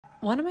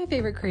One of my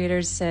favorite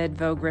creators said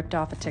Vogue ripped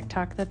off a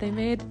TikTok that they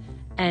made,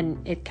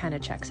 and it kind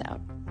of checks out.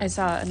 I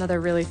saw another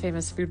really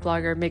famous food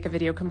blogger make a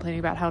video complaining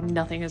about how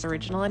nothing is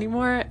original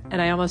anymore,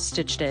 and I almost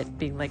stitched it,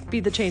 being like,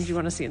 be the change you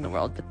want to see in the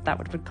world, but that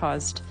would have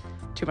caused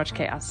too much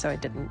chaos, so I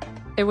didn't.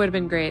 It would have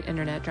been great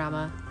internet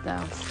drama,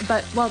 though.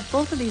 But while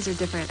both of these are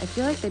different, I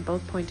feel like they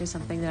both point to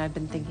something that I've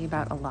been thinking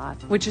about a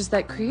lot, which is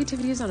that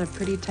creativity is on a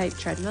pretty tight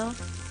treadmill,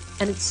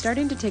 and it's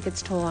starting to take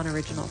its toll on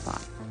original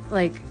thought.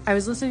 Like, I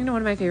was listening to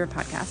one of my favorite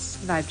podcasts,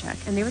 Vibe Check,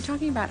 and they were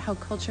talking about how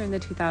culture in the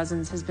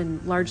 2000s has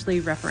been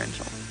largely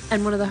referential.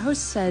 And one of the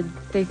hosts said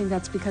they think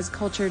that's because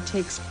culture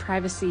takes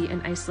privacy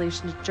and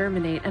isolation to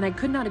germinate, and I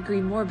could not agree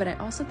more, but I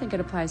also think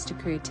it applies to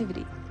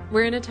creativity.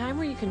 We're in a time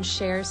where you can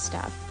share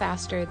stuff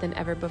faster than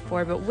ever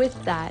before, but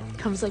with that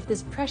comes like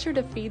this pressure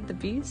to feed the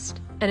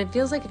beast. And it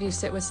feels like if you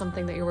sit with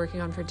something that you're working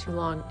on for too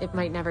long, it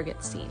might never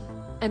get seen.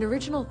 And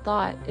original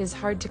thought is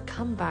hard to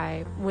come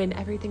by when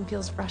everything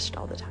feels rushed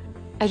all the time.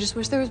 I just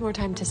wish there was more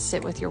time to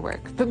sit with your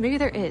work, but maybe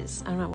there is. I don't know.